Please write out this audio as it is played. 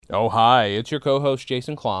Oh, hi, it's your co-host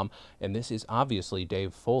Jason Klom, and this is obviously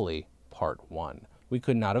Dave Foley, Part 1. We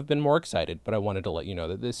could not have been more excited, but I wanted to let you know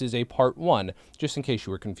that this is a Part 1, just in case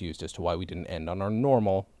you were confused as to why we didn't end on our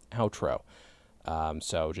normal outro.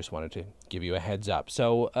 So just wanted to give you a heads up.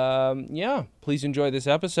 So, yeah, please enjoy this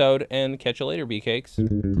episode, and catch you later, B-Cakes.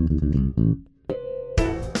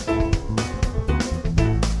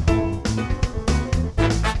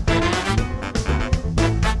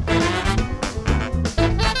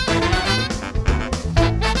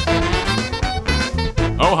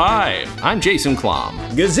 Oh, hi, I'm Jason Klom.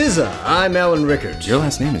 Gaziza, I'm Alan Rickards. Your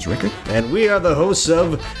last name is Rickard? And we are the hosts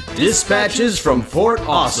of Dispatches from Fort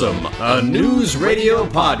Awesome, a news radio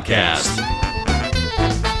podcast.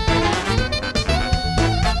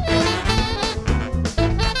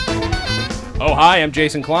 Oh, hi, I'm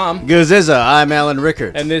Jason Klom. Gaziza, I'm Alan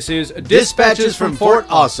Rickards. And this is Dispatches from Fort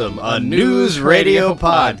Awesome, a news radio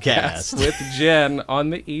podcast. With Jen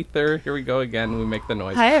on the ether. Here we go again. We make the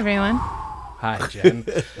noise. Hi, everyone. Hi, Jen.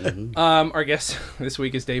 Our guest this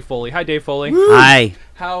week is Dave Foley. Hi, Dave Foley. Woo. Hi.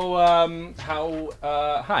 Hi.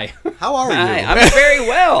 How are you? Hi. I'm very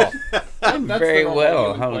well. I'm That's very the normal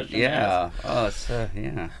well. human question to Yeah. Oh, it's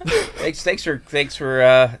yeah.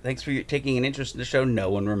 Thanks for taking an interest in the show.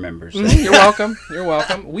 No one remembers. You're welcome. You're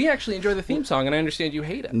welcome. We actually enjoy the theme song, and I understand you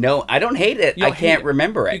hate it. No, I don't hate it. You I don't can't hate it.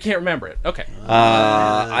 remember it. You can't remember it. Okay.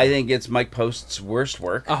 I think it's Mike Post's worst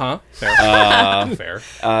work. Fair. Fair.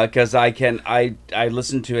 Because I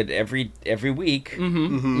listen to it every week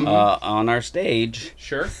on our stage.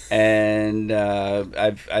 Sure. And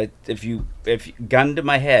if you gun to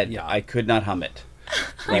my head, Yeah. I could not hum it.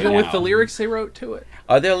 Right Even now. with the lyrics they wrote to it.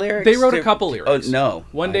 Are there lyrics? They wrote a couple lyrics. Oh no!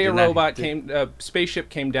 One I day a did not- robot spaceship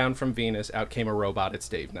came down from Venus. Out came a robot. It's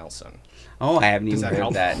Dave Nelson. Oh, I haven't even that heard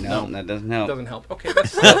help? that. No, No. that doesn't help. Doesn't help. Okay.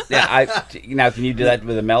 That's Yeah, now can you do that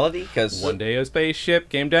with a melody? Because One day a spaceship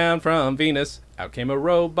came down from Venus. Out came a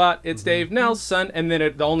robot. It's Dave Nelson. And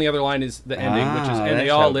then the only other line is the ending, which is, and they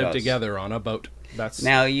that's all how it live goes. together on a boat. That's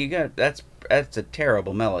now you got that's a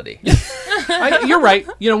terrible melody. you're right.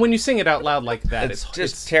 You know, when you sing it out loud like that, It's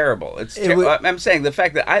just terrible. would- I'm saying the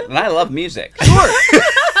fact that I love music.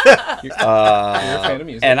 you're a fan of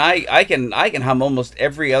music. And I can hum almost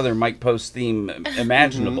every other Mike Post theme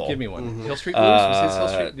imaginable. Give me one. Hill Street Blues. Was his Hill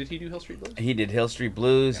Street? Did he do Hill Street Blues? He did Hill Street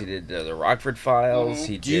Blues. He did the Rockford Files.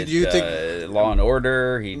 He Do you- did do you think- Law and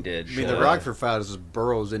Order. He did. I mean, the Rockford Files just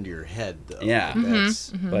burrows into your head, though. Yeah. That's,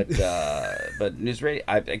 But news radio.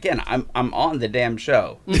 I'm on the damn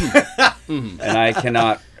show, and I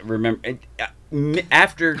cannot remember.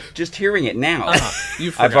 After just hearing it now,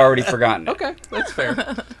 You've I've forgotten. already forgotten it. Okay, that's fair.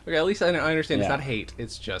 Okay, at least I understand it's Yeah. not hate.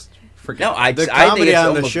 It's just forget. No, I the think comedy it's on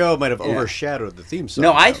the almost- show might have yeah. overshadowed the theme song.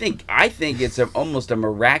 No, I think it's almost a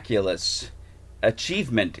miraculous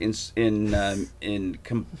achievement in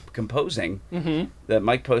composing that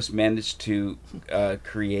Mike Post managed to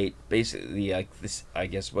create basically like this. I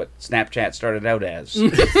guess what Snapchat started out as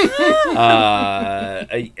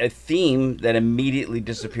a theme that immediately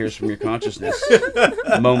disappears from your consciousness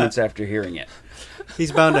moments after hearing it.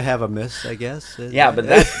 He's bound to have a miss, I guess. Yeah, but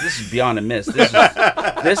this is beyond a miss.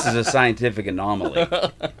 This is a scientific anomaly.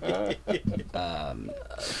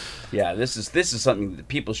 Yeah, this is something that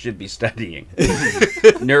people should be studying.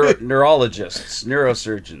 Neurologists,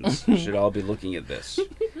 neurosurgeons should all be looking at this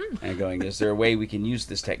and going, is there a way we can use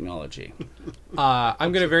this technology?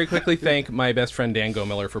 I'm going to very quickly thank my best friend Dan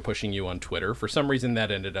Gomiller for pushing you on Twitter. For some reason, that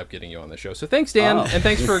ended up getting you on the show. So thanks, Dan, and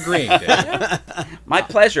thanks for agreeing, Dan. My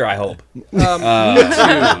pleasure, I hope.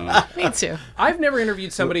 Me too. I've never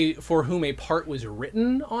interviewed somebody for whom a part was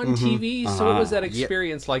written on TV. So what was that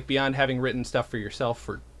experience like beyond having written stuff for yourself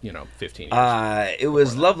for 15 years? It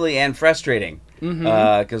was lovely and frustrating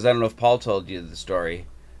because I don't know if Paul told you the story.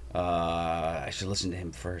 I should listen to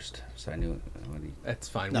him first, so I knew what he. That's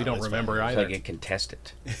fine. No, we don't that's remember fine. So either. I can contest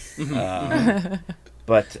it.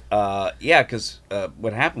 But yeah, because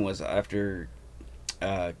what happened was after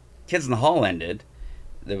Kids in the Hall ended,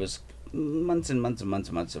 there was months and months and months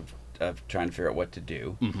and months of trying to figure out what to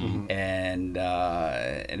do, and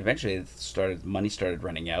eventually money started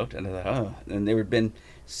running out, and I thought, and there had been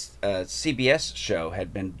CBS show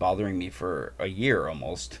had been bothering me for a year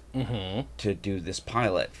almost to do this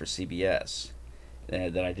pilot for CBS.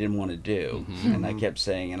 That I didn't want to do, and I kept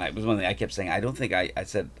saying, and it was one thing I kept saying, I don't think I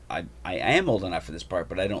said I am old enough for this part,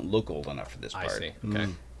 but I don't look old enough for this part. I see. Okay.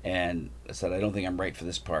 And I said I don't think I'm right for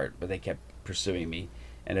this part, but they kept pursuing me,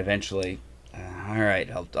 and eventually, all right,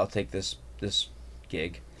 I'll take this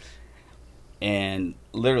gig. And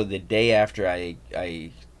literally the day after I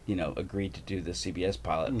agreed to do the CBS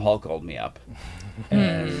pilot, Paul called me up,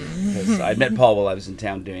 because I met Paul while I was in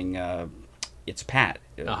town doing It's Pat.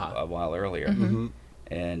 a while earlier, and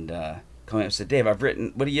called me up and said, "Dave,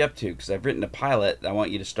 what are you up to? Because I've written a pilot. I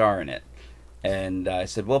want you to star in it." And I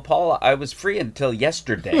said, "Well, Paul, I was free until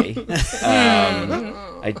yesterday.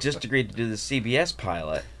 I just agreed to do the CBS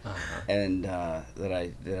pilot, and that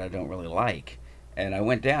I don't really like." And I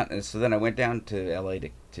went down, and so then I went down to LA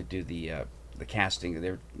to do the casting.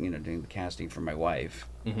 They were doing the casting for my wife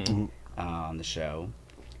on the show,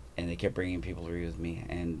 and they kept bringing people to be with me.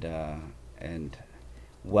 And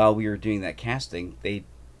while we were doing that casting, they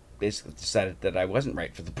basically decided that I wasn't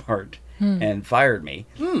right for the part and fired me.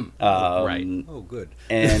 Right. Oh, good.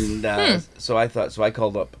 And so I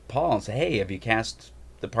called up Paul and said, "Hey, have you cast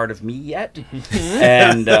the part of me yet?"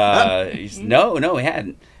 And he said, no, he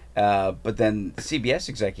hadn't. But then the CBS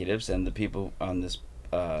executives and the people on this,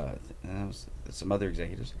 some other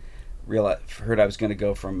executives, heard I was going to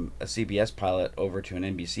go from a CBS pilot over to an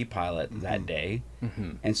NBC pilot that day,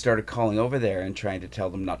 and started calling over there and trying to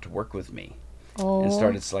tell them not to work with me. And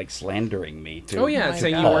started slandering me too. Oh yeah,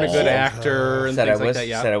 saying you weren't a good actor and things like that.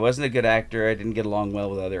 Yeah. Said I wasn't a good actor. I didn't get along well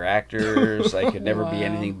with other actors. I could never be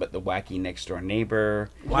anything but the wacky next door neighbor.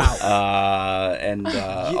 Wow. And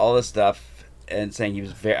all this stuff, and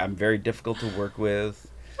saying I'm very difficult to work with.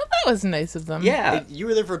 Well, that was nice of them. Yeah. You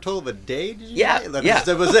were there for a total of a day, did you Yeah, say? yeah.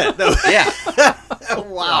 That was it. Yeah.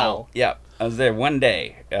 Wow. Yeah. I was there one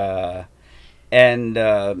day.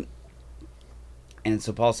 And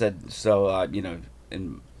so Paul said, and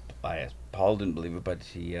Paul didn't believe it,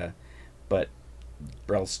 but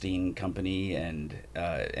Brelstein Company and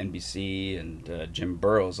NBC and Jim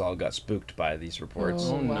Burrows all got spooked by these reports.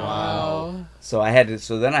 Oh, wow. So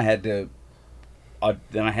then I had to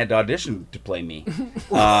audition to play me.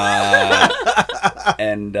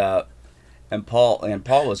 And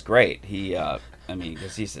Paul was great. He,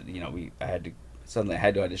 because he said, I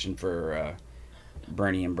had to audition for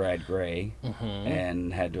Bernie and Brad Gray,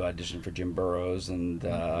 and had to audition for Jim Burrows, and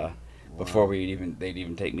before they'd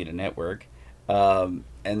even take me to network, and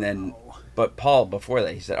then, but Paul, before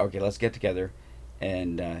that, he said, "Okay, let's get together,"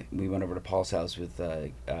 and we went over to Paul's house with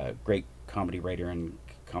great comedy writer and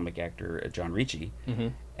comic actor John Ricci,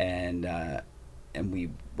 and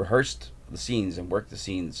we rehearsed the scenes and worked the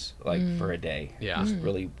scenes for a day. Yeah. Just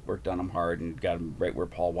really worked on them hard and got them right where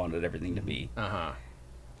Paul wanted everything to be.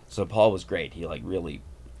 So Paul was great. He really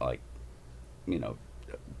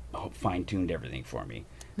fine-tuned everything for me.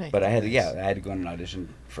 Nice. But I had to go on an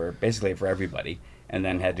audition for everybody, and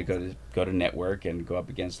then had to go to network and go up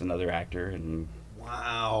against another actor, and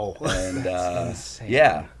Wow. and insane.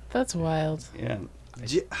 yeah, That's wild. yeah.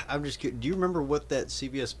 I'm just curious. Do you remember what that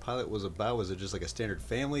CBS pilot was about? Was it just like a standard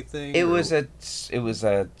family thing? It or- was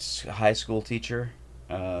a high school teacher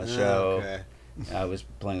show. Okay. I was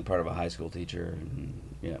playing the part of a high school teacher, and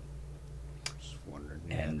yeah. Just wondering.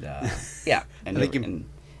 And yeah, and, I think and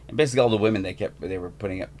basically all the women they were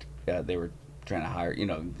putting up, they were trying to hire,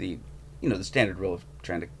 the standard rule of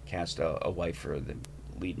trying to cast a wife for the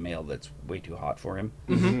lead male that's way too hot for him,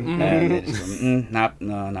 and they just go, not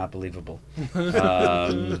believable,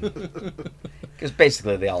 because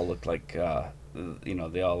basically they all looked like.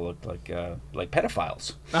 They all looked like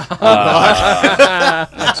pedophiles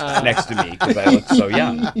next to me because I looked so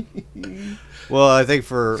young. Well, I think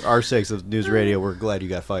for our sakes of news radio, we're glad you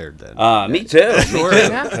got fired then. Me too. Sure.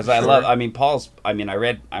 Because I remember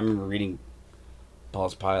reading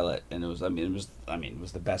Paul's pilot, and it was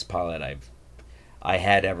the best pilot I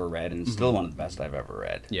had ever read, and still one of the best I've ever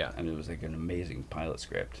read. Yeah. It was like an amazing pilot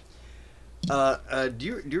script. Do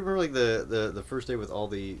you remember like the first day with all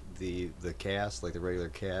the cast, like the regular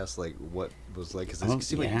cast, like what was like? Because it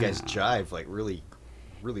seemed like you guys jive like really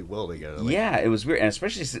well together. Like, Yeah, it was weird, and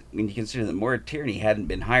especially when you consider that Maura Tierney hadn't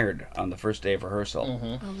been hired on the first day of rehearsal.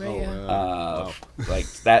 Oh, right, Oh, yeah. wow. Like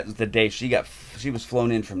that was the day she was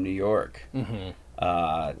flown in from New York to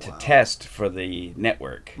test for the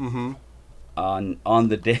network on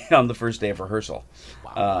the first day of rehearsal.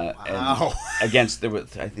 And against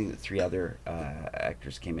I think 3 other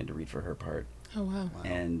actors came in to read for her part. Oh, wow.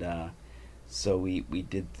 And so we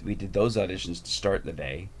did those auditions to start the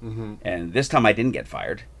day, and this time I didn't get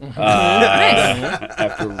fired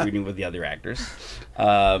after reading with the other actors.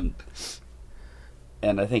 And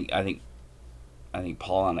I think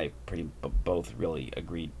Paul and I both really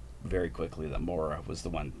agreed very quickly that Maura was the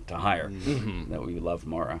one to hire. That we loved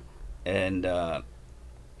Maura, and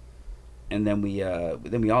then we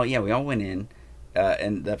all went in,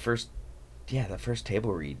 and the first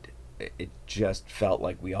table read, it just felt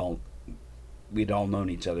like we'd all known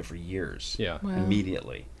each other for years. Yeah. Wow.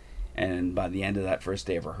 Immediately, and by the end of that first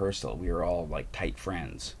day of rehearsal, we were all like tight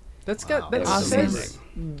friends. That's Wow. got that's Awesome.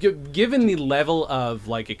 amazing. Given the level of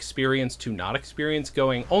like experience to not experience,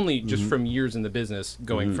 going only just from years in the business,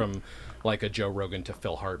 going from like a Joe Rogan to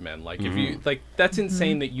Phil Hartman, like if you like, that's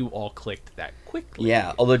insane that you all clicked that quickly.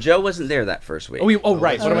 Yeah, although Joe wasn't there that first week. Right.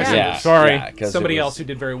 What am I saying? yeah. Sorry, Yeah, 'cause somebody it was- else who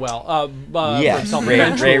did very well. Yeah, himself Ray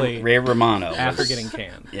eventually Romano after was- getting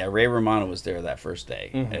canned. Yeah, Ray Romano was there that first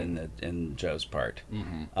day in Joe's part.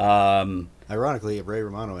 Ironically, Ray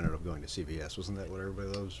Romano ended up going to CBS. Wasn't that what everybody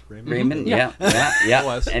loves? Raymond? Raymond, Yeah. yeah, It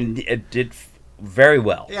was. and it did very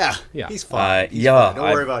well. Yeah. Yeah. He's fine. He's yeah, fine.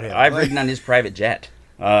 Don't worry about him. I've ridden on his private jet.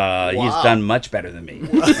 He's Wow. done much better than me.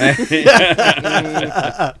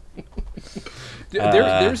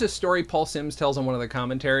 There's a story Paul Sims tells on one of the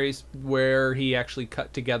commentaries where he actually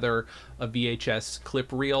cut together a VHS clip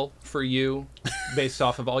reel for you based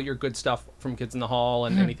off of all your good stuff from Kids in the Hall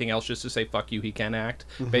and anything else, just to say fuck you, he can act,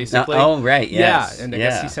 basically. Right, yes. Yeah, and I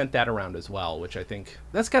guess he sent that around as well, which I think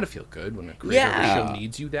that's got to feel good when a creator of a Yeah. show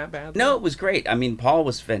needs you that badly. No, it was great. I mean, Paul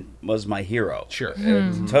was my hero. Sure.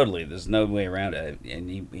 Totally. There's no way around it. And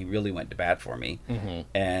he really went to bat for me.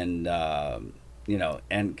 And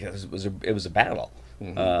and because it was a battle.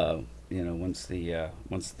 Once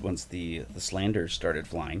the slanders started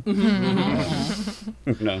flying.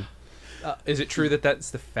 Is it true that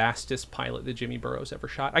that's the fastest pilot that Jimmy Burrows ever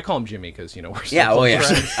shot? I call him Jimmy because we're so Yeah. Oh close yeah.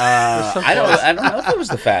 friends. I don't know if it was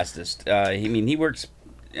the fastest. He works.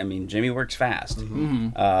 I mean, Jimmy works fast.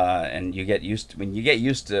 And you get used to when you get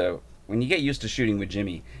used to shooting with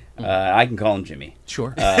Jimmy. I can call him Jimmy.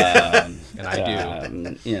 Sure. And I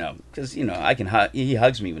do. Because I can. He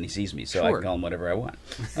hugs me when he sees me, so I Sure. can call him whatever I want.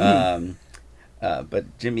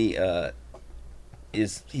 But Jimmy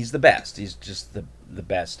he's the best. He's just the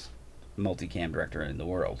best multicam director in the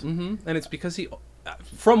world. And it's because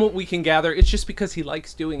from what we can gather, it's just because he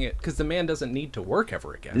likes doing it, because the man doesn't need to work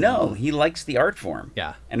ever again. No, he likes the art form.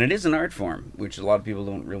 Yeah. And it is an art form, which a lot of people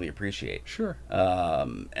don't really appreciate. Sure.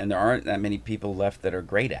 And there aren't that many people left that are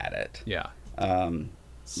great at it. Yeah. And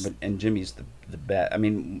Jimmy's the best. I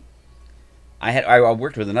mean, I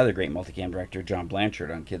worked with another great multicam director, John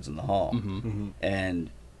Blanchard, on Kids in the Hall.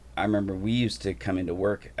 And I remember we used to come into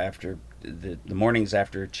work after the mornings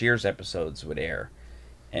after Cheers episodes would air,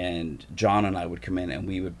 and John and I would come in and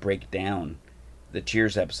we would break down the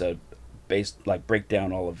Cheers episode, break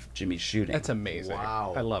down all of Jimmy's shooting. That's amazing.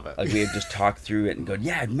 Wow. I love it. Like we would just talk through it and go,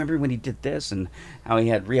 yeah, remember when he did this and how he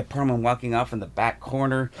had Rhea Perlman walking off in the back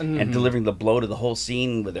corner and delivering the blow to the whole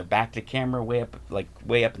scene with their back to camera way up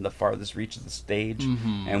in the farthest reach of the stage.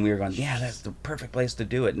 And we were going, yeah, that's the perfect place to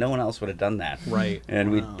do it. No one else would have done that. Right.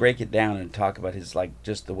 And we'd break it down and talk about his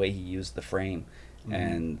just the way he used the frame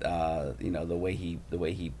and the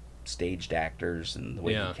way he staged actors and the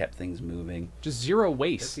way he kept things moving. Just zero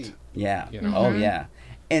waste. Yeah. You know? Oh yeah.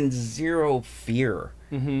 And zero fear.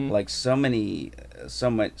 Like so many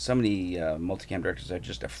multicam directors are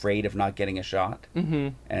just afraid of not getting a shot,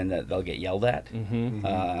 and that they'll get yelled at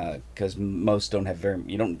because most don't have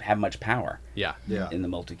you don't have much power. Yeah. In the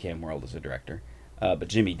multicam world as a director, but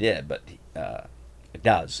Jimmy did, but it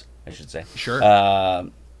does, I should say. Sure.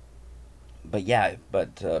 But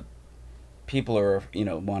people are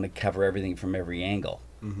want to cover everything from every angle.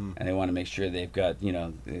 And they want to make sure they've got,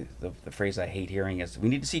 the phrase I hate hearing is, we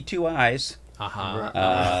need to see two eyes,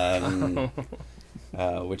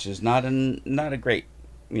 which is not a great,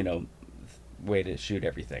 way to shoot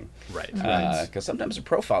everything. Right. Because sometimes a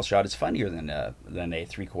profile shot is funnier than a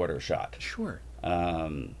 3/4 shot. Sure.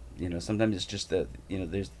 Sometimes it's just that,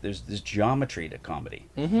 there's geometry to comedy.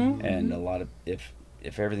 And a lot of, if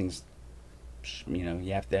everything's,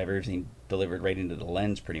 you have to have everything delivered right into the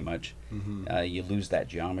lens pretty much. You lose that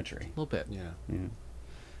geometry. A little bit.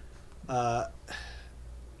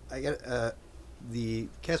 I got the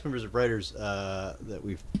cast members and writers that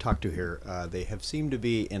we've talked to here. They have seemed to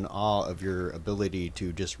be in awe of your ability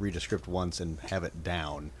to just read a script once and have it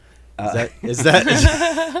down. Is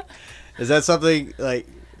that something like?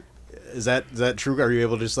 Is that true? Are you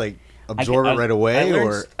able to just absorb it right away,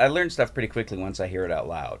 I learn stuff pretty quickly once I hear it out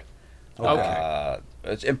loud. Okay.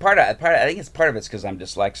 And part of I think it's part of it's because I'm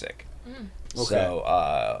dyslexic.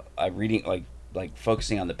 So reading like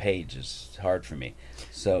focusing on the page is hard for me.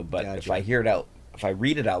 So, but Gotcha. if I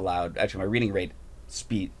read it out loud, actually my reading rate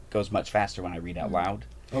speed goes much faster when I read out loud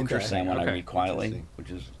than when I read quietly,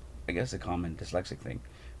 which is I guess a common dyslexic thing.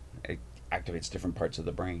 It activates different parts of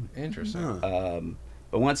the brain. Interesting.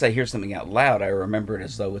 But once I hear something out loud, I remember it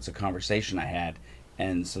as though it's a conversation I had.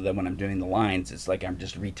 And so then when I'm doing the lines, it's like I'm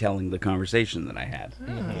just retelling the conversation that I had.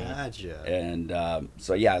 Gotcha. And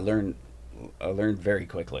so yeah, I learn very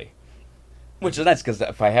quickly, which is nice because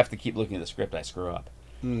if I have to keep looking at the script, I screw up.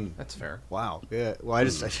 That's fair. Wow. Yeah. Well, I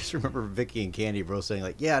just remember Vicky and Candy both saying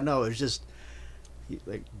like, yeah, no, it was just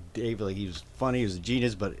like Dave, like he was funny, he was a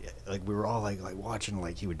genius, but like we were all like watching,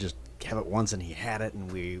 like he would just have it once and he had it,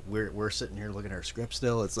 and we're sitting here looking at our script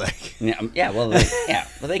still. It's like well,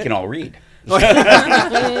 they can all read.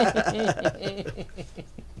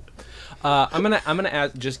 I'm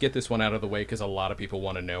gonna just get this one out of the way because a lot of people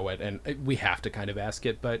want to know it, and we have to kind of ask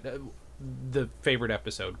it. But the favorite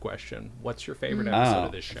episode question: what's your favorite episode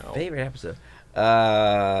of this show? Favorite episode?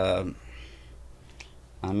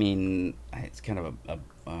 I mean, it's kind of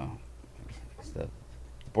it's the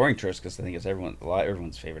boring choice because I think it's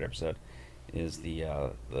everyone's favorite episode is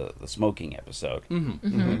the smoking episode.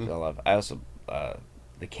 I also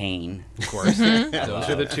the cane, of course. Those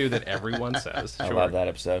are the two that everyone says. I love that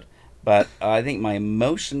episode. But I think my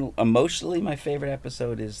emotionally, my favorite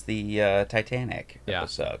episode is the Titanic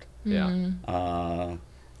episode. Yeah. I'm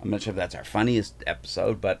not sure if that's our funniest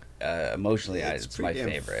episode, but emotionally, it's my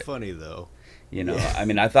favorite. Funny though. You know, I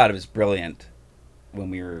mean, I thought it was brilliant when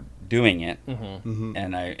we were doing it,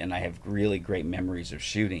 and I have really great memories of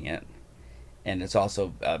shooting it, and it's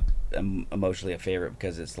also emotionally a favorite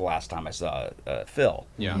because it's the last time I saw Phil.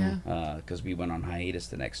 Yeah. Because we went on hiatus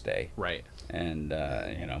the next day. Right. And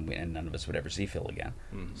and none of us would ever see Phil again.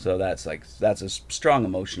 So that's a strong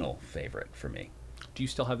emotional favorite for me. Do you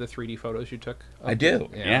still have the 3D photos you took? I do.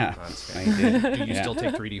 Yeah. I do. Do you still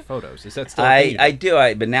take 3D photos? Is that still? I do.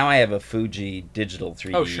 But now I have a Fuji digital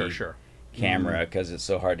 3D. Oh, sure. Camera because it's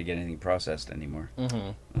so hard to get anything processed anymore.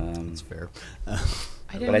 That's fair.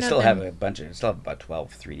 But I still have about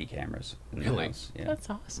 12 3D cameras. In Really? the house. Yeah. That's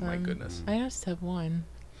awesome. My goodness. I just have one.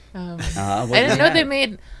 What I do didn't you know have? they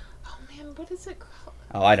made. Oh man, what is it called?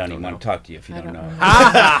 Oh, I don't even want to talk to you if you I don't don't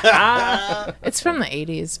know. know. It's from the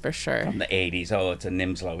 80s for sure. From the 80s. Oh, it's a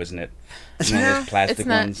Nimslo, isn't it? One of those plastic It's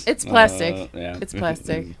not. ones. It's plastic. Yeah. It's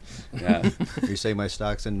plastic. Yeah. Are you saying my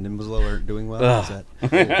stocks in Nimbuslow aren't doing well? Ugh. Is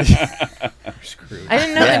that... Screwed. I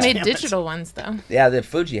didn't know Yeah. they made digital ones though. Yeah, the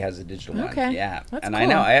Fuji has a digital one. Okay. Yeah, That's and I cool.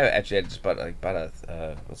 know I just bought a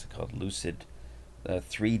what's it called, Lucid,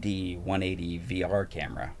 3D 180 VR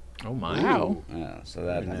camera. Oh my. Wow. So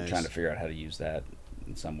that Very I'm nice. trying to figure out how to use that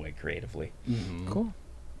in some way creatively. Cool.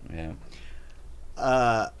 Yeah.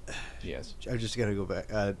 Yes. I just got to go back.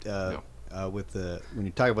 No. With the when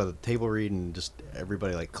you talk about the table read and just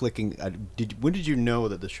everybody like clicking, when did you know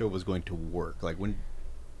that the show was going to work? Like when?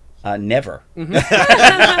 Never.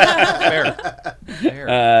 Fair.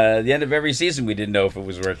 The end of every season, we didn't know if it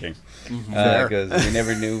was working because we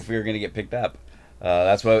never knew if we were going to get picked up.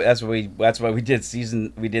 That's why we did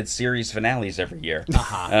series finales every year.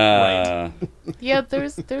 Right. Yeah,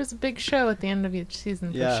 there's a big show at the end of each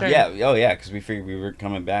season for Yeah. sure. Yeah. Oh yeah, because we figured we were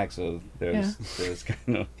coming back, so there was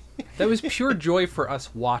kind of. That was pure joy for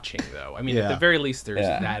us watching, though. I mean, at Yeah. the very least, there's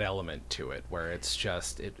Yeah. that element to it where it's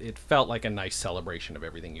just it felt like a nice celebration of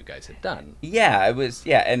everything you guys had done. Yeah, it was.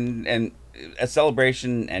 Yeah, and a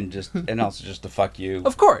celebration and also just a fuck you.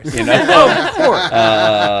 Of course, You know? of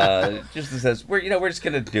course. Just says we're just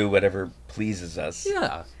gonna do whatever pleases us.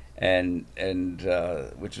 Yeah. And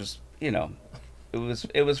which was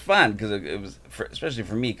it was fun because it was especially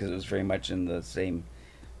for me because it was very much in the same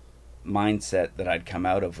mindset that I'd come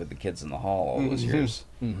out of with the Kids in the Hall all those years.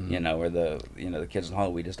 You know, where the Kids in the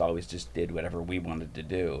Hall, we just always just did whatever we wanted to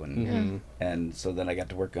do, and so then I got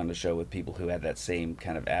to work on the show with people who had that same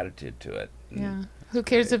kind of attitude to it. Yeah. Who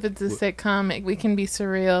cares if it's a sitcom? We can be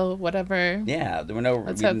surreal, whatever. Yeah, there were no.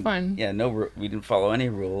 Let's we have didn't- fun. Yeah, we didn't follow any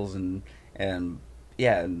rules, and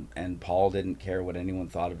Paul didn't care what anyone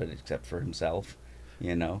thought of it except for himself.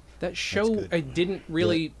 You know. That show, good. I didn't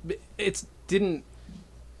really. It didn't.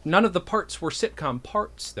 None of the parts were sitcom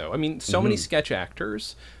parts, though. I mean, so many sketch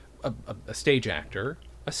actors, a stage actor,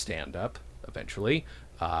 a stand-up, eventually,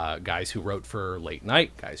 guys who wrote for late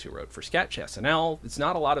night, guys who wrote for sketch, SNL. It's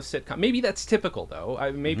not a lot of sitcom. Maybe that's typical,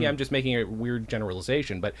 though. Maybe I'm just making a weird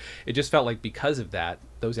generalization, but it just felt like because of that,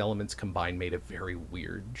 those elements combined made a very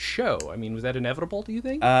weird show. I mean, was that inevitable? Do you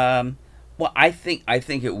think? Well, I think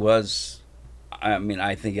it was. I mean,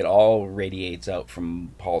 I think it all radiates out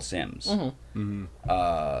from Paul Sims. In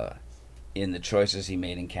the choices he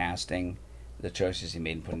made in casting, the choices he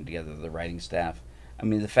made in putting together the writing staff. I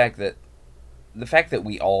mean, the fact that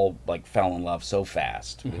we all like fell in love so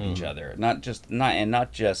fast with each other, not just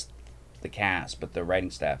the cast, but the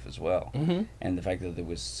writing staff as well, and the fact that there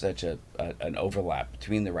was such an overlap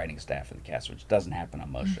between the writing staff and the cast, which doesn't happen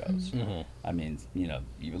on most shows. I mean,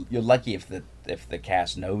 you're lucky if the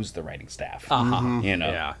cast knows the writing staff,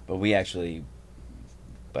 Yeah. But we actually,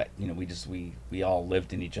 we all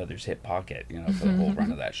lived in each other's hip pocket, for the whole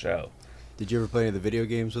run of that show. Did you ever play any of the video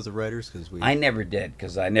games with the writers? Because I never did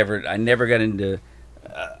because I never got into.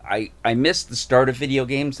 I missed the start of video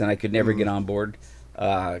games and I could never get on board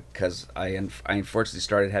because I unfortunately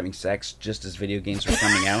started having sex just as video games were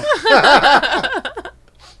coming out.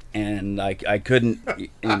 And I couldn't, you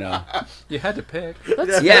know. You had to pick.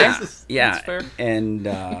 That's Yeah, fair. yeah. That's fair. And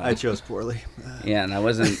I chose poorly. yeah, and I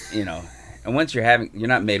wasn't, you know. And once you're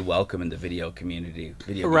not made welcome in the video community,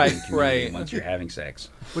 video game Right, community. right. Once you're having sex.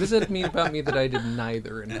 What does that mean about me that I did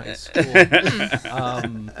neither in high school?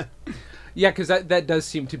 Yeah, because that does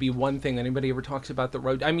seem to be one thing that anybody ever talks about the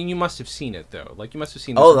road. I mean, you must have seen it though. Like you must have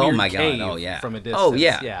seen. This Oh weird my God! cave Oh yeah. From a distance. Oh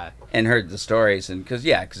yeah. Yeah. And heard the stories, and because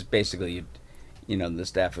basically, you know, the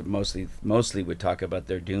staff would mostly would talk about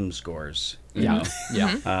their Doom scores. You know?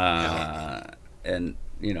 Yeah. And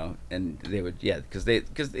you know, and they would because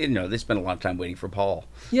you know they spent a lot of time waiting for Paul.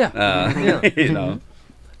 Yeah. Yeah. You know.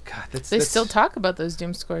 God, They still talk about those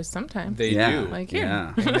doom scores sometimes. They Yeah. do. Like here.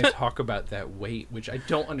 Yeah. And they talk about that weight, which I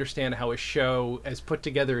don't understand how a show as put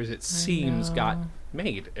together as it seems got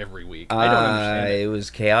made every week. I don't understand it. It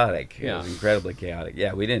was chaotic. It Yeah. was incredibly chaotic.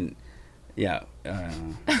 Yeah, we didn't. Yeah.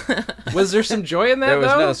 Was there some joy in that There was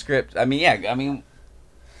though? no script. I mean, yeah. I mean,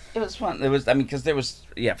 it was fun. It was. I mean, because there was.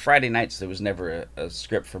 Yeah, Friday nights there was never a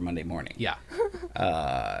script for Monday morning. Yeah.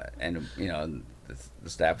 And you know, the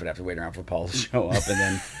staff would have to wait around for Paul to show up, and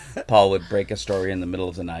then Paul would break a story in the middle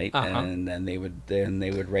of the night, and then they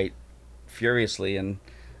would write furiously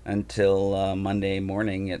until Monday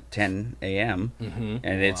morning at 10 a.m. And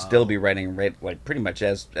it'd still be writing right like pretty much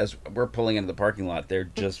as we're pulling into the parking lot. They're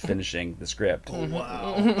just finishing the script.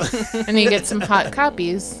 And you get some hot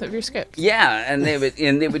copies of your script. Yeah, and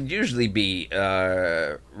they would usually be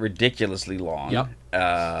ridiculously long. Yep.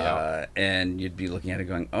 And you'd be looking at it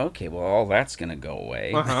going, okay, well, all that's gonna go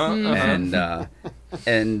away. Uh-huh.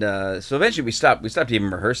 And so eventually we stopped even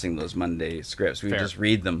rehearsing those Monday scripts. We would Fair. just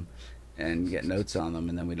read them and get notes on them,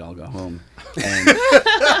 and then we'd all go home.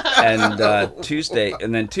 And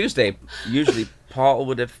Tuesday, usually Paul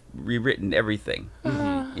would have rewritten everything.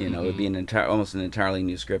 You know, it would be almost an entirely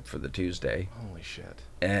new script for the Tuesday. Holy shit.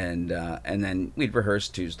 And then we'd rehearse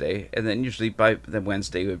Tuesday, and then usually by the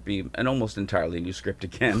Wednesday would be an almost entirely new script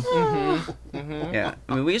again. Yeah,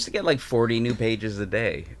 I mean we used to get like 40 new pages a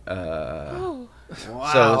day. So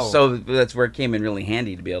that's where it came in really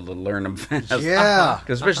handy to be able to learn them fast. Yeah.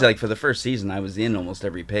 Because especially like for the first season, I was in almost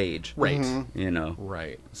every page. Right. You know.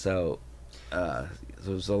 Right. So there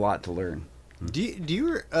was a lot to learn. Do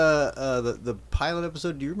you the pilot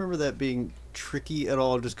episode? Do you remember that being tricky at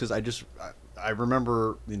all? Just because I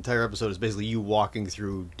remember the entire episode is basically you walking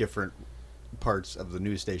through different parts of the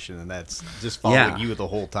news station, and that's just following you the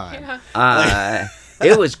whole time.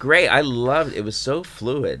 It was great. I loved it. It was so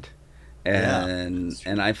fluid. And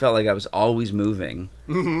I felt like I was always moving.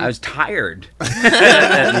 I was tired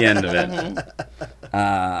at the end of it.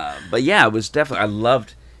 But yeah, it was definitely. I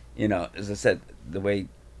loved, you know, as I said, the way,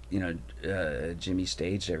 you know, Jimmy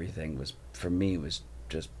staged everything was for me was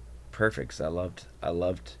just perfect. 'Cause I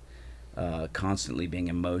loved constantly being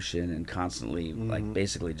in motion and constantly like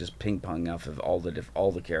basically just ping pong off of all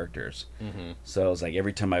the characters. So it was like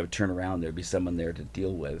every time I would turn around, there'd be someone there to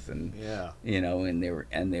deal with, and you know, and they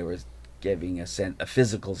were giving a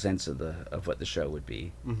physical sense of what the show would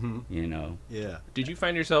be. You know. Yeah. Did you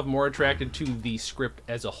find yourself more attracted to the script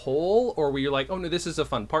as a whole, or were you like, oh no, this is a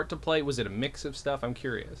fun part to play? Was it a mix of stuff? I'm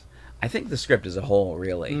curious. I think the script as a whole,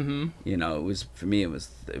 really. You know, it was for me. It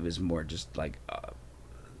was more just like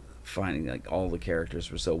finding like all the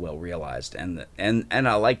characters were so well realized, and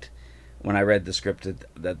I liked when I read the script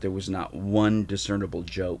that there was not one discernible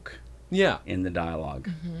joke. Yeah. In the dialogue.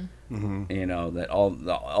 You know, that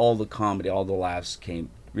all the comedy, all the laughs came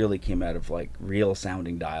out of like real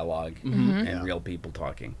sounding dialogue and real people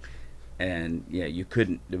talking. And yeah,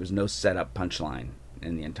 there was no setup punchline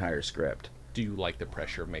in the entire script. Do you like the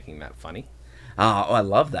pressure of making that funny? Oh, I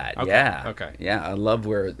love that. Okay, Yeah. okay. Yeah, I love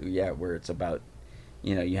where it's about,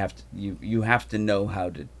 you know, you have to know how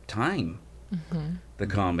to time the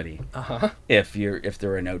comedy. If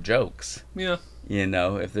there are no jokes. Yeah. You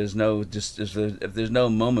know, if there's no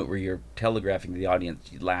moment where you're telegraphing to the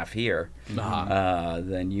audience, you laugh here,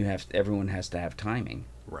 then everyone has to have timing.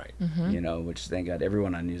 Right. You know, which thank God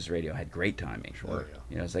everyone on news radio had great timing. Sure.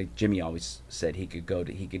 You know, it's like Jimmy always said he could go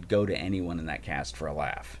to anyone in that cast for a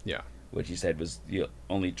laugh. Yeah. Which he said was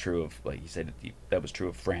only true of, like he said, that was true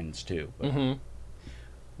of Friends too. But,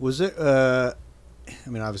 Was it? I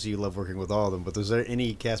mean, obviously you love working with all of them, but was there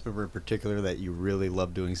any cast member in particular that you really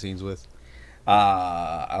loved doing scenes with?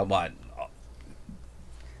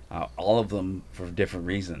 all of them for different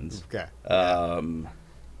reasons. Okay.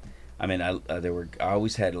 I I mean, I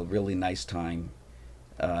always had a really nice time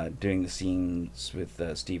doing the scenes with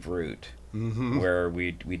Steve Root, where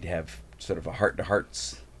we'd have sort of a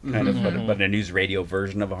heart-to-hearts kind of, but a news radio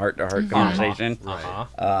version of a heart-to-heart conversation.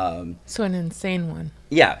 So an insane one.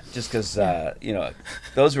 Yeah, just because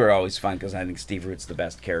those were always fun because I think Steve Root's the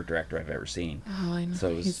best character actor I've ever seen. Oh, I know.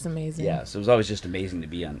 So He's amazing. Yeah, so it was always just amazing to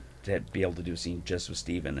be able to do a scene just with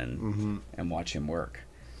Steven and watch him work.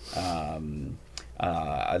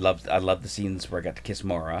 I loved the scenes where I got to kiss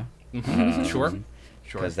Maura. Sure.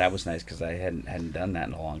 Because that was nice because I hadn't done that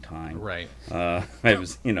in a long time. Right. It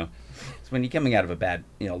was it's when you're coming out of a bad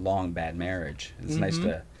long bad marriage. It's nice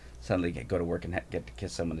to suddenly go to work and get to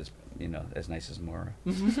kiss someone as nice as Maura.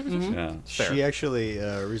 Yeah. She actually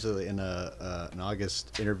recently in an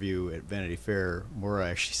August interview at Vanity Fair, Maura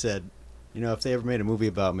actually said, if they ever made a movie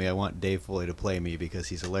about me, I want Dave Foley to play me because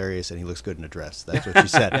he's hilarious and he looks good in a dress. That's what she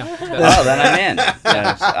said. Oh, then I'm in.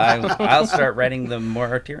 Yes, I'll start writing the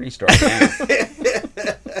Maura Tierney story now.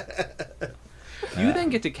 You then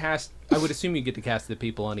get to cast. I would assume you get to cast the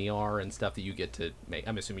people on ER and stuff that you get to make.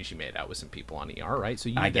 I'm assuming she made out with some people on ER, right? So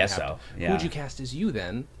I guess so. Yeah. Who would you cast as you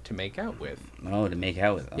then to make out with? Oh, to make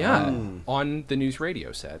out with. Yeah, on the news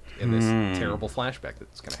radio set in this terrible flashback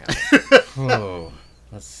that's going to happen. Oh.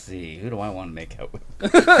 Let's see. Who do I want to make out with?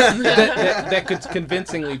 that could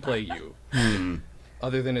convincingly play you,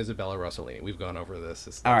 other than Isabella Rossellini. We've gone over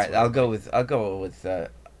this. All right, I'll go with.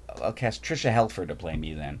 I'll cast Trisha Helfer to play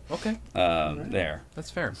me then. Okay. There.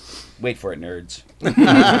 That's fair. Wait for it, nerds.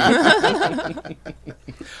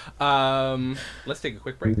 Let's take a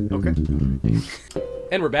quick break. Okay.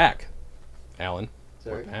 And we're back. Alan.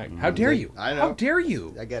 Sorry. We're back. How dare you? I know. How dare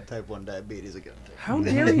you? I got type 1 diabetes again. How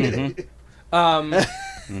dare you? How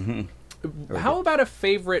about a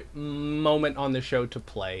favorite moment on the show to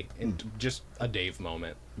play, and just a Dave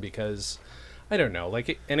moment? Because I don't know,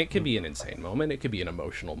 and it could be an insane moment, it could be an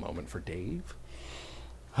emotional moment for Dave.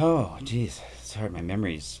 Oh, jeez, it's hard. My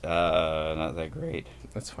memory's not that great.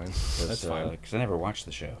 That's fine. That's fine. Because I never watched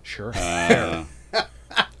the show. Sure. Fair.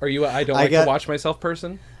 Are you? I don't like to watch myself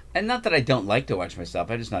person. And not that I don't like to watch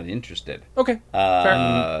myself, I'm just not interested. Okay.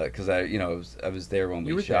 Fair. Because I was there when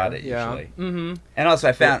we shot it usually. Mm-hmm. And also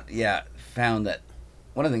I found that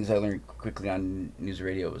one of the things I learned quickly on news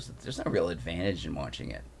radio was that there's no real advantage in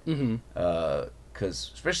watching it. Mm-hmm.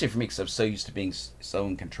 Because especially for me, because I'm so used to being so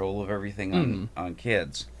in control of everything on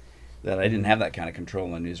kids, that I didn't have that kind of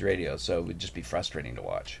control on news radio, so it would just be frustrating to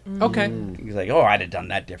watch. Okay. He's like, oh, I'd have done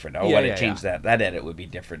that different. Oh, I'd have changed that. That edit would be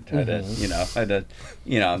different. I'd have, so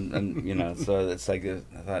it's like, I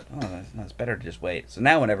thought, oh, it's better to just wait. So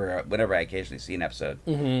now whenever I occasionally see an episode,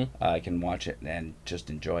 I can watch it and just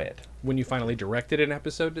enjoy it. When you finally directed an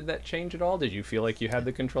episode, did that change at all? Did you feel like you had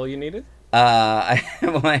the control you needed? I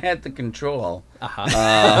had the control. What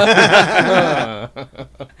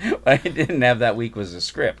I didn't have that week was a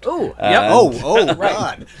script. Oh, yep.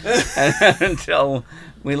 God. Until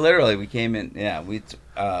we came in. Yeah,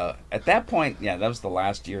 at that point. Yeah, that was the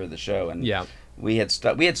last year of the show, and we had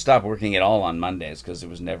stopped working at all on Mondays because there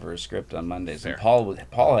was never a script on Mondays. Fair. And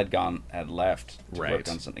Paul had left to work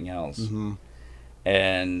on something else. Mm-hmm.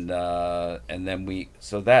 And then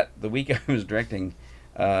the week I was directing,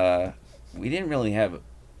 we didn't really have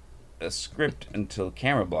a script until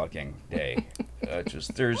camera blocking day, which was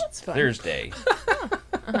Thursday.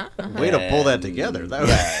 Way to pull that together. That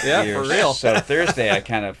was, for real. So Thursday, I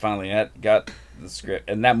kind of finally got the script,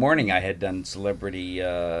 and that morning I had done Celebrity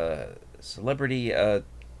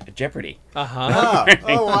Jeopardy.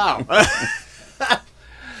 Oh wow.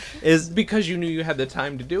 Is because you knew you had the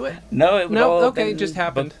time to do it? No, it just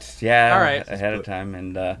happened. Booked, yeah, all right, ahead of time,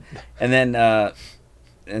 and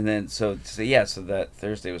then so that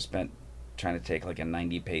Thursday was spent trying to take like a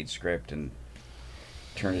 90-page script and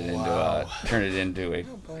turn it into a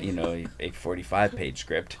 45-page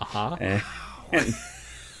script. So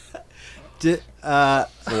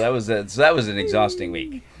that was an exhausting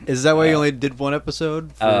week. Is that why you only did one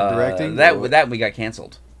episode for directing? That we got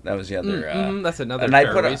canceled. That was the other. That's another. And I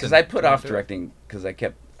put off directing because I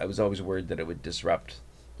was always worried that it would disrupt,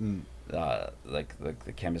 like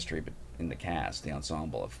the chemistry in the cast, the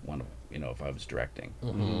ensemble. If I was directing.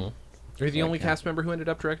 Mm-hmm. Are you the only cast member who ended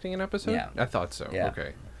up directing an episode? Yeah, I thought so. Yeah.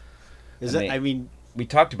 Okay. We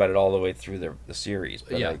talked about it all the way through the series,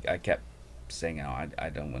 but yeah. I kept saying, I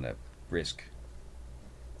don't want to risk,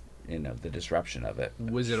 the disruption of it.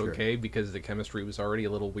 Was it okay because the chemistry was already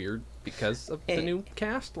a little weird because of the new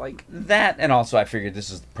cast? Like that, and also I figured this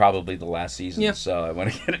is probably the last season, so I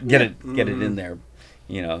want to get it in there,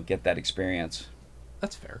 get that experience.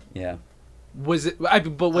 That's fair. Yeah. Was it?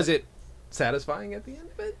 But was it satisfying at the end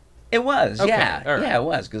of it? It was, Okay, yeah, all right. yeah, it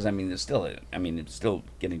was because it's still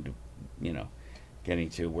getting to, getting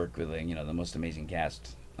to work with the most amazing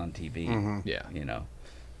cast on TV. Yeah.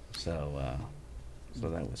 So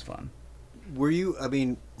that was fun. Were you? I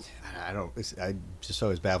mean, I don't. I just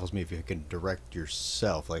always baffles me if you can direct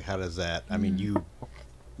yourself. Like, how does that? I mean, you've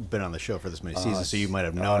been on the show for this many seasons, so you might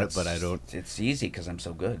have known it, but I don't. It's easy because I'm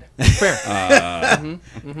so good. Fair.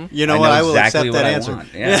 You know what? I will accept that answer.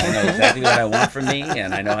 Want. Yeah, I know exactly what I want from me,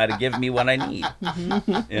 and I know how to give me what I need.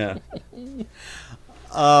 Yeah.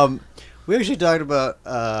 We actually talked about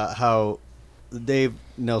how the Dave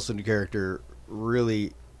Nelson character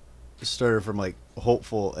really started from like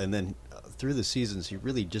hopeful, and then through the seasons he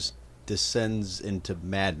really just descends into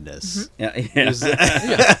madness. Yeah.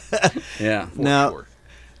 Yeah. Now, sure.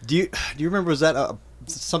 do you remember, was that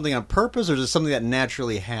something on purpose, or is it something that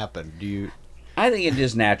naturally happened? Do you? I think it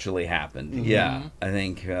just naturally happened. Yeah, I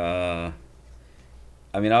think. I've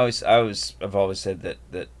always said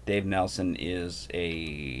that Dave Nelson is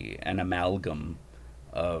an amalgam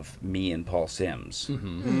of me and Paul Sims,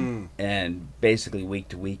 and basically week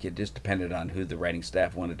to week it just depended on who the writing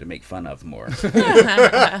staff wanted to make fun of more. And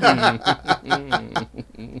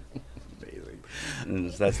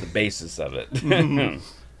that's the basis of it.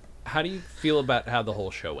 How do you feel about how the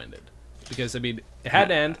whole show ended? Because, I mean, it had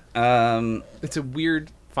to end. It's a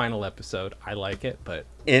weird final episode. I like it, but...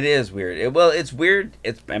 It is weird. It's weird.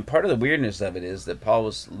 And part of the weirdness of it is that Paul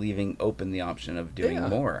was leaving open the option of doing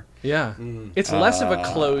more. Yeah. It's less of a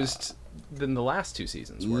closed than the last two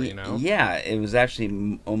seasons were, Yeah, it was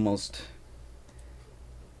actually almost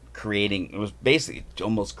basically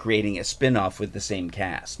almost creating a spin-off with the same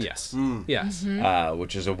cast. Yes. Yes.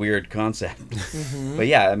 Which is a weird concept. But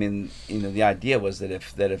yeah, I mean, the idea was that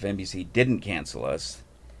if NBC didn't cancel us,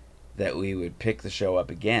 that we would pick the show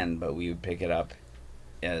up again, but we would pick it up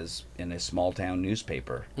as in a small town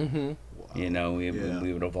newspaper. Mm-hmm.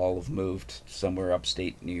 We would have all moved somewhere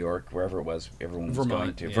upstate New York, wherever it was everyone was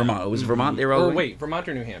going to. Yeah. Vermont. It was Vermont they were all Or going? wait, Vermont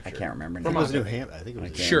or New Hampshire? I can't remember. I think now. it was New Hampshire. I think it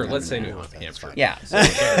was. Sure, can't let's say New remember. Hampshire. Yeah. So,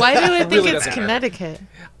 Why do I think really it's doesn't matter.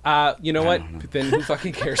 Connecticut? You know what? Then who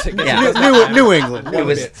fucking cares? Yeah. New England.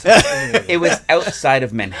 it was outside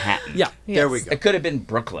of Manhattan. Yeah. There we go. It could have been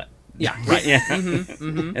Brooklyn. Yeah, right. Yeah.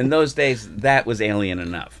 In those days, that was alien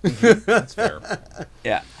enough. That's fair.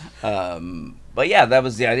 Yeah. But yeah, that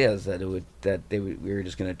was the idea, is that we were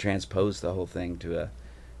just going to transpose the whole thing to a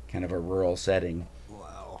kind of a rural setting.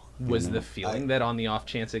 Wow. Was the feeling that on the off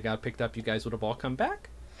chance it got picked up, you guys would have all come back?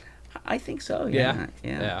 I think so. Yeah.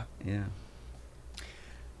 Yeah.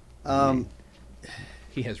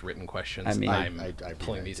 He has written questions. I mean, I'm I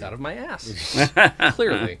pulling these do. out of my ass.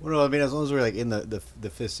 Clearly. Well, no, I mean, as long as we're like in the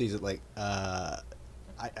fifth season, like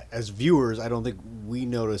as viewers, I don't think we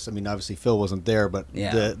noticed. I mean, obviously Phil wasn't there, but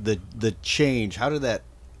Yeah. the change. How did that,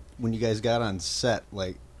 when you guys got on set,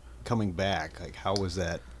 like coming back? Like, how was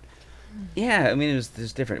that? Yeah, I mean, it was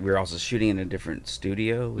different. We were also shooting in a different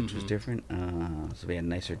studio, which was different. So we had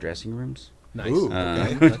nicer dressing rooms. Nice. Ooh,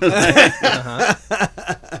 okay.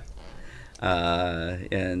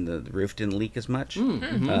 And the roof didn't leak as much.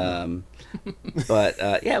 But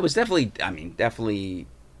yeah, it was definitely. I mean, definitely,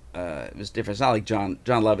 it was different. It's not like John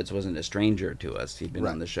Lovitz wasn't a stranger to us. He'd been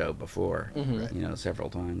on the show before, several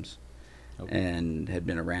times, and had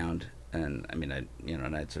been around. And I mean, I'd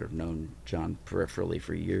sort of known John peripherally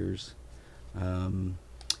for years.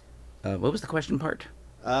 What was the question part?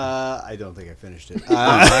 I don't think I finished it. All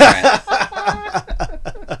right.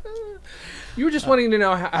 You were just wanting to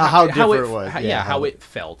know how different it was. How it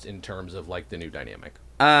felt in terms of like the new dynamic.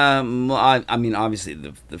 Well, I mean, obviously,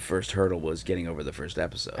 the first hurdle was getting over the first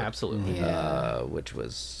episode. Absolutely.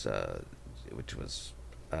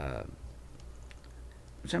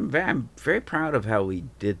 Which I'm very proud of how we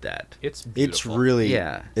did that. It's It's beautiful. really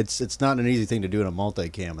Yeah. It's not an easy thing to do in a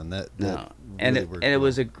multicam, and that No, really worked it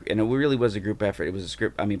well. really was a group effort. It was a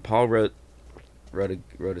script. I mean, Paul wrote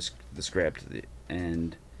the script,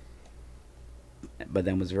 but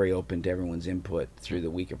then was very open to everyone's input through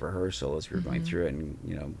the week of rehearsal as we were going through it,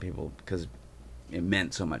 and people, because it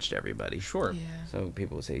meant so much to everybody. Sure. Yeah. So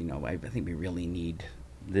people would say, I think we really need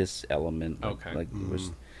this element. Okay. Like there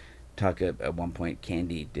was talk at one point,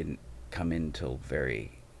 Candy didn't come in till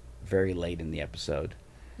very, very late in the episode.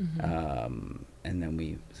 And then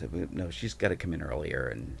we said, no, she's got to come in earlier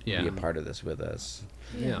and be a part of this with us.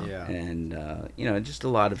 Yeah. Yeah. And, just a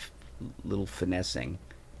lot of little finessing.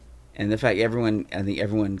 And the fact I think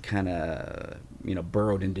everyone kind of,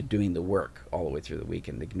 burrowed into doing the work all the way through the week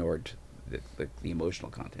and ignored the emotional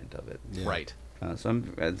content of it. Yeah. Right. So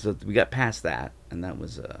we got past that, and that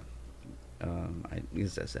was, as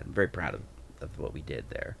I said, I'm very proud of what we did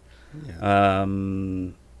there. Yeah.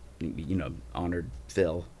 honored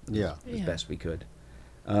Phil. Yeah. As Yeah. best we could.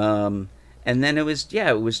 And then it was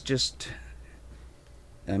just.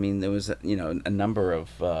 I mean, there was a number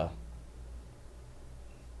of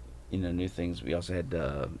new things. We also had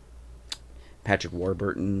Patrick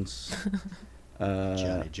Warburton's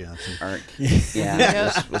Johnny Johnson. arc.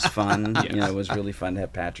 Yeah. It was fun. Yes. It was really fun to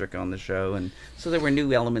have Patrick on the show, and so there were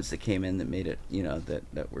new elements that came in that made it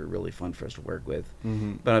that were really fun for us to work with.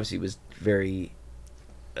 Mm-hmm. But obviously, it was very.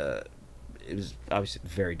 It was obviously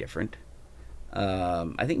very different.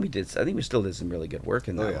 I think we still did some really good work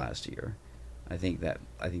in that last year. I think that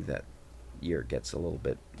year gets a little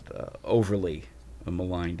bit overly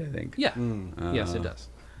maligned. I think. Yeah. Yes, it does.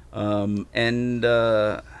 And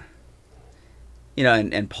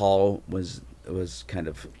Paul was kind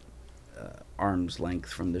of arm's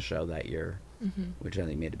length from the show that year, which I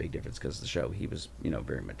think made a big difference because the show he was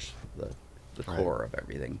very much the core of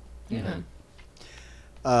everything. Yeah.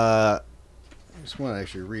 I just want to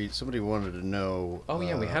actually read. Somebody wanted to know. Oh,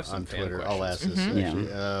 yeah, we have some on fan Twitter. I'll ask questions. this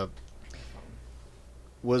actually.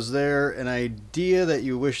 Was there an idea that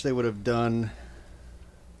you wish they would have done?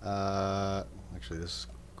 Actually, this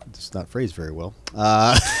is not phrased very well.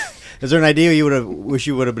 Is there an idea you wish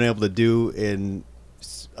you would have been able to do in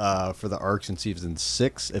for the arcs in season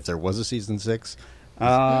 6, if there was a season 6?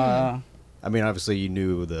 I mean, obviously you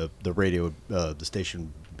knew the radio, the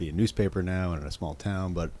station would be a newspaper now and in a small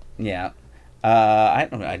town, but Yeah. I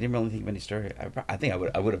don't know. I didn't really think of any story. I think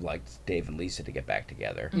I would have liked Dave and Lisa to get back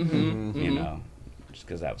together. Just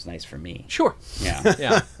because that was nice for me. Sure. Yeah.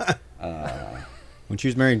 Yeah. when she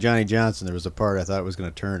was marrying Johnny Johnson, there was a part I thought it was going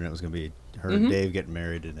to turn, and it was going to be her and Dave getting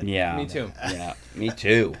married. And Yeah. Me too. Yeah. Me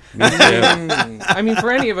too. Me too. I mean, for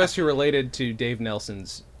any of us who related to Dave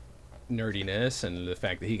Nelson's nerdiness and the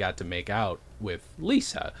fact that he got to make out with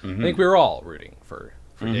Lisa, I think we were all rooting for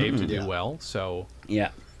Dave to do well. So,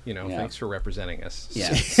 Yeah. Yeah. Thanks for representing us.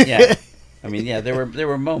 Yeah. Yeah. I mean, yeah, there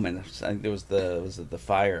were moments. I think there was the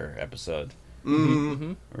fire episode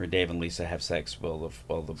where Dave and Lisa have sex while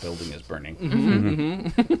the building is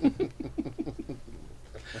burning.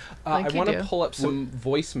 I Like you want to do. pull up some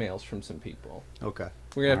voicemails from some people. Okay.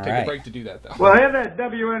 We're gonna have to take All right. a break to do that, though. Well, hey there,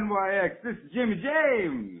 WNYX. This is Jimmy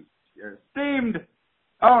James, your esteemed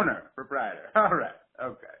owner, proprietor. All right,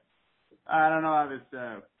 okay. I don't know how this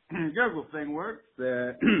Google thing works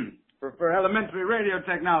for elementary radio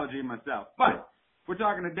technology myself, but we're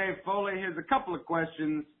talking to Dave Foley. Here's a couple of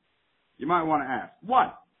questions you might want to ask.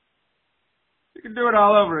 One, you can do it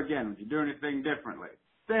all over again. Would you do anything differently?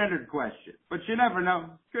 Standard question, but you never know.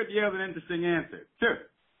 Could yield an interesting answer. Two,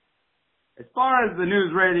 as far as the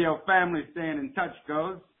news radio family staying in touch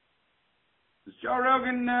goes, does Joe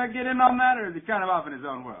Rogan get in on that, or is he kind of off in his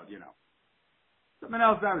own world, Something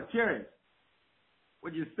else I was curious.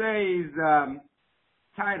 Would you say he's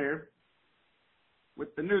tighter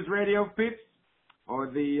with the news radio peeps or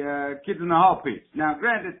the Kids in the Hall peeps? Now,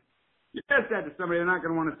 granted, you said that to somebody, they're not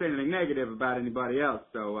going to want to say anything negative about anybody else,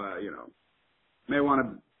 so, may want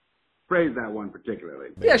to praise that one particularly.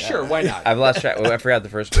 Yeah, sure. Why not? I've lost track. I forgot the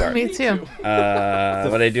first part. Me too. Would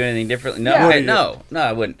I do anything differently? No, Yeah. no,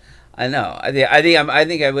 I wouldn't. I know. I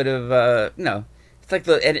think I would have. No, it's like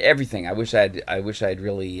everything. I wish I'd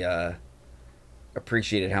really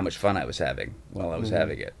appreciated how much fun I was having while I was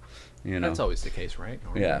having it. That's always the case, right?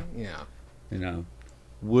 Yeah. Yeah.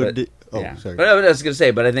 Would yeah. sorry. But I was going to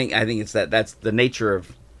say, but I think it's that's the nature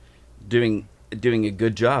of doing a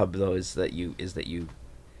good job, though, is that you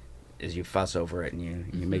fuss over it and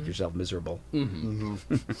you make yourself miserable. We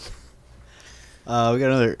got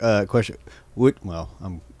another question.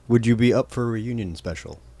 Would you be up for a reunion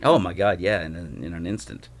special? Oh my God, yeah, in an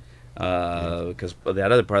instant. Because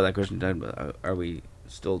that other part of that question, are we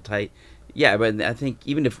still tight? Yeah, but I think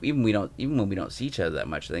even when we don't see each other that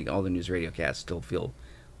much, I think all the news radio casts still feel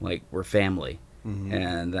like we're family,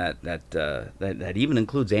 and that even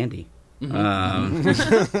includes Andy.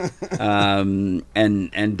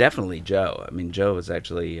 And definitely Joe. I mean, Joe was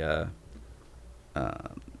actually. I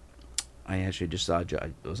actually just saw Joe.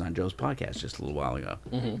 I was on Joe's podcast just a little while ago,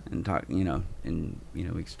 and talked.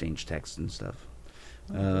 We exchanged texts and stuff.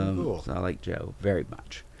 Cool. So I like Joe very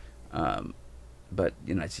much. But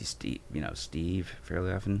I see Steve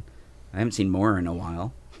fairly often. I haven't seen Maura in a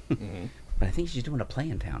while, but I think she's doing a play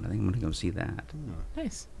in town. I think I'm going to go see that.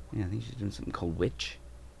 Nice. Yeah, I think she's doing something called Witch.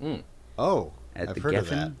 Oh, At I've the heard of Geffen.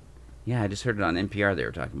 that. Yeah, I just heard it on NPR. They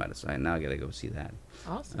were talking about it, so I now got to go see that.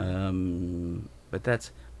 Awesome. But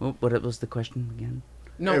that's what was the question again?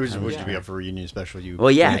 No. Would you be up for a reunion special?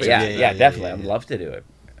 Well, yeah, definitely. yeah. I'd love to do a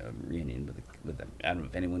reunion with them. I don't know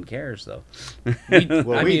if anyone cares though. Well,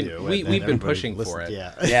 I we mean, do. we've and been everybody pushing for listens- it.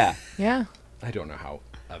 Yeah. Yeah. Yeah. I don't know how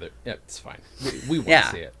Yeah, it's fine. We want Yeah. to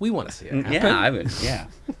see it. We want to see it happen. Yeah, I would. Yeah.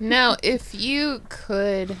 Now, if you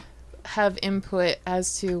could have input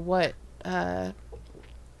as to what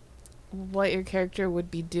your character would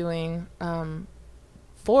be doing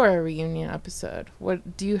for a reunion episode,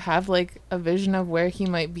 what do you have like a vision of where he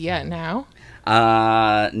might be at now?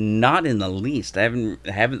 Not in the least. I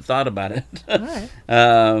haven't thought about it. All right.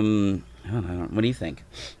 I don't know. What do you think?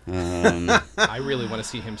 I really want to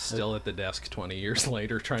see him still at the desk 20 years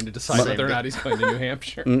later trying to decide whether or not he's going to New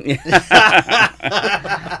Hampshire.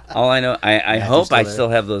 All I know, I hope still I there. still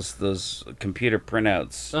have those computer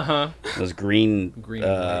printouts, those green Green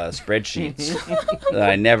and white. spreadsheets that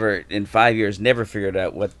I never, in 5 years, never figured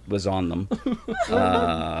out what was on them.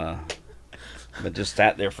 But just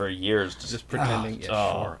sat there for years, Just pretending. Yeah,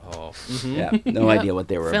 sure. Oh. yeah, no idea what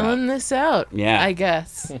they were Filling about. this out. Yeah. I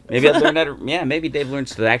guess. Maybe I learned how to. Yeah, maybe Dave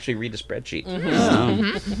learns to actually read a spreadsheet.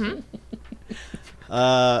 There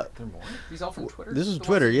more? These all from Twitter? This is The ones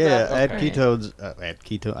Twitter, that you yeah. grabbed? At Okay.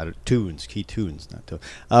 Ketones, Keytunes, not to.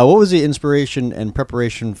 What was the inspiration and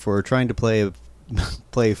preparation for trying to play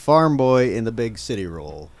farm boy in the big city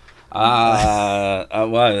role?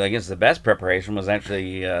 Well, I guess the best preparation was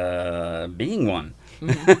actually being one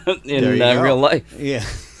There in you go. real life. Yeah.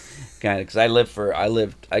 Kind of, because I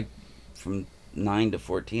from 9 to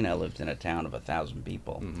 14, I lived in a town of 1,000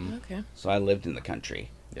 people. Okay. So I lived in the country.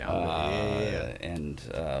 Yeah. And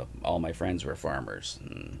all my friends were farmers,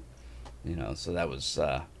 and so that was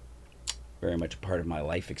very much a part of my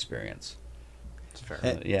life experience. It's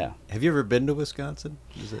fair. Yeah. Have you ever been to Wisconsin?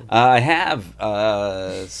 Is it- I have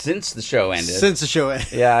since the show ended. Since the show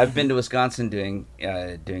ended. Yeah, I've been to Wisconsin doing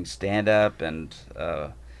stand up and I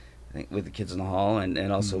think with the Kids in the Hall and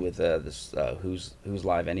also with this Who's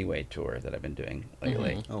Live Anyway tour that I've been doing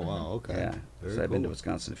lately. Oh, wow, okay. Yeah, Very so I've been to cool.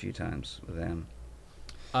 Wisconsin a few times with them.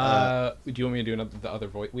 Do you want me to do the other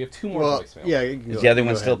voice? We have two more Well, voicemails. yeah. You can Is go- the other go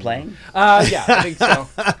one still ahead. playing? Yeah, I think so.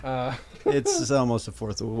 It's almost a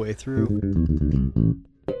fourth of the way through.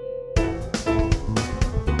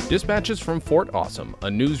 Dispatches from Fort Awesome,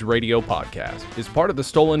 a news radio podcast, is part of the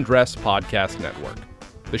Stolen Dress Podcast Network.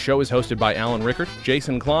 The show is hosted by Alan Rickert,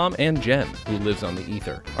 Jason Klom, and Jen, who lives on the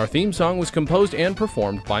ether. Our theme song was composed and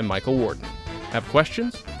performed by Michael Warden. Have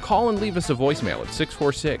questions? Call and leave us a voicemail at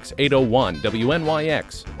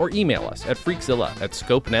 646-801-WNYX or email us at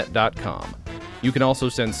freakzilla@scopenet.com. You can also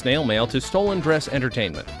send snail mail to Stolen Dress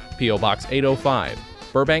Entertainment, P.O. Box 805,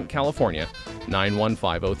 Burbank, California,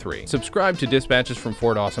 91503. Subscribe to Dispatches from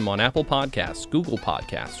Fort Awesome on Apple Podcasts, Google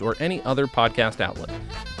Podcasts, or any other podcast outlet.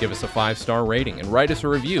 Give us a 5-star rating and write us a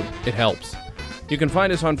review. It helps. You can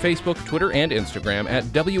find us on Facebook, Twitter, and Instagram at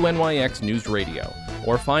WNYX News Radio,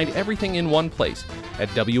 or find everything in one place at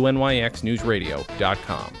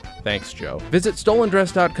WNYXNewsRadio.com. Thanks, Joe. Visit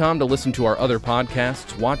StolenDress.com to listen to our other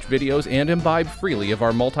podcasts, watch videos, and imbibe freely of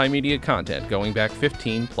our multimedia content going back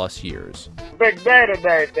 15 plus years. Big day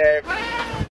today, Dave.